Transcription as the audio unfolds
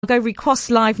Go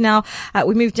recross live now.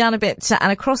 We move down a bit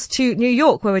and across to New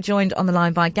York, where we're joined on the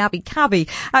line by Gabby Cabby.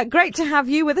 Great to have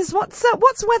you with us.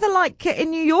 What's weather like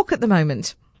in New York at the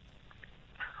moment?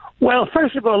 Well,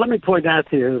 first of all, let me point out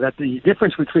to you that the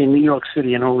difference between New York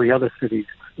City and all the other cities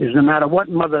is no matter what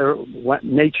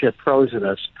nature throws at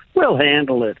us, we'll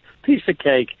handle it. Piece of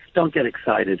cake. Don't get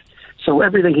excited. So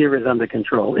everything here is under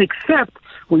control, except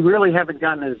we really haven't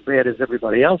gotten as bad as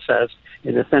everybody else has,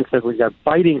 in the sense that we've got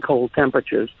biting cold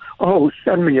temperatures. Oh,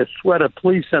 send me a sweater.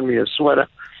 Please send me a sweater.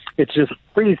 It's just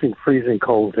freezing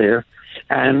cold here.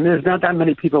 And there's not that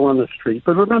many people on the street.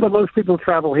 But remember, most people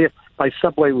travel here by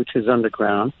subway, which is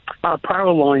underground. Our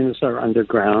power lines are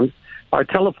underground. Our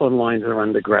telephone lines are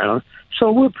underground.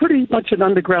 So we're pretty much an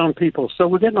underground people. So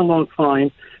we're getting along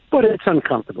fine. But it's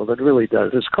uncomfortable. It really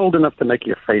does. It's cold enough to make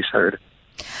your face hurt.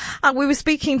 We were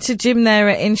speaking to Jim there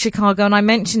in Chicago, and I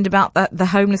mentioned about the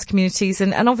homeless communities,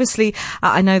 and obviously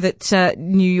I know that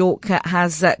New York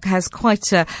has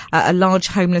quite a large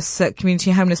homeless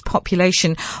community, homeless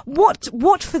population.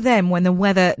 What for them when the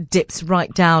weather dips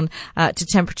right down to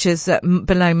temperatures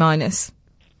below minus?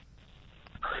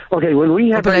 Okay, when we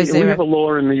have a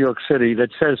law in New York City that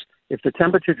says if the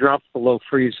temperature drops below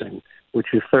freezing, which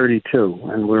is 32,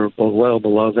 and we're well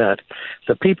below that,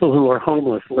 the people who are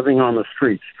homeless living on the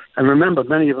streets, and remember,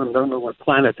 many of them don't know what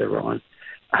planet they're on,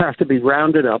 have to be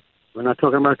rounded up. We're not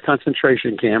talking about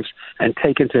concentration camps, and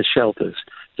taken to shelters.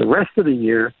 The rest of the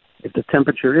year, if the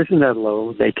temperature isn't that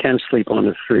low, they can sleep on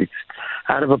the streets.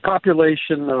 Out of a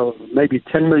population of maybe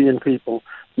 10 million people,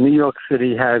 New York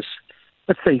City has,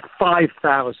 let's say,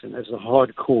 5,000 as a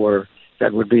hardcore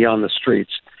that would be on the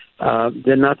streets.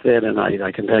 They're not there tonight,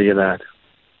 I can tell you that.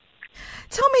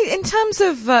 Tell me, in terms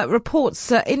of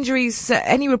reports, injuries,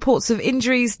 any reports of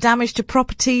injuries, damage to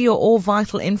property or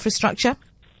vital infrastructure?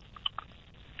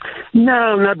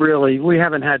 No, not really. We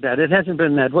haven't had that. It hasn't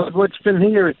been that. What's been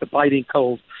here is the biting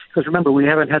cold. Because remember, we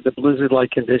haven't had the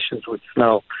blizzard-like conditions with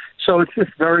snow. So it's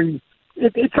just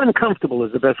it's uncomfortable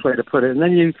is the best way to put it. And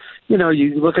then you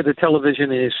look at the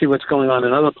television and you see what's going on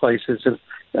in other places. And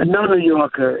none of New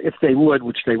Yorker, if they would,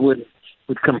 which they would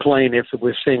complain if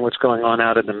we're seeing what's going on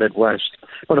out in the Midwest.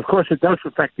 But, of course, it does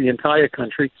affect the entire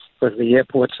country because the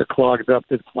airports are clogged up,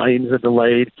 the planes are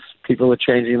delayed, people are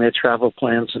changing their travel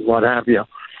plans and what have you.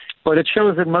 But it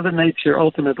shows that Mother Nature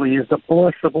ultimately is the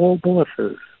boss of all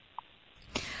bosses.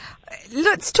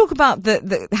 Let's talk about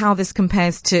how this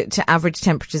compares to average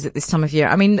temperatures at this time of year.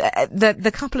 I mean,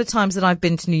 the couple of times that I've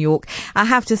been to New York, I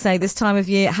have to say this time of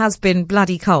year has been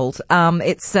bloody cold.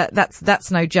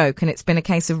 That's no joke, and it's been a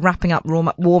case of wrapping up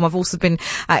warm. I've also been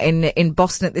in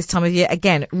Boston at this time of year.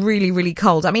 Again, really, really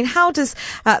cold. I mean, how does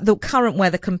the current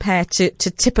weather compare to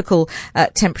typical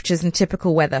temperatures and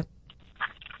typical weather?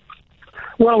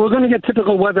 Well, we're going to get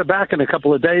typical weather back in a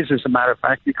couple of days, as a matter of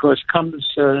fact, because comes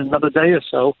another day or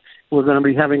so, we're going to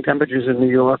be having temperatures in New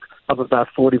York of about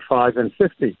 45 and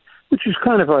 50, which is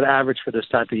kind of an average for this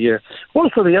type of year.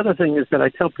 Also, the other thing is that I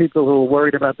tell people who are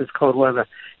worried about this cold weather,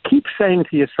 keep saying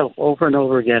to yourself over and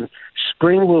over again,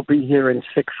 spring will be here in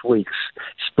 6 weeks.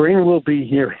 Spring will be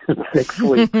here in 6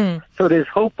 weeks. So there's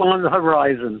hope on the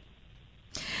horizon.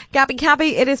 Gabby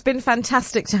Cabby, it has been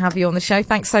fantastic to have you on the show.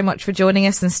 Thanks so much for joining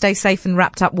us, and stay safe and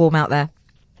wrapped up warm out there.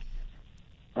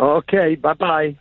 Okay, bye-bye.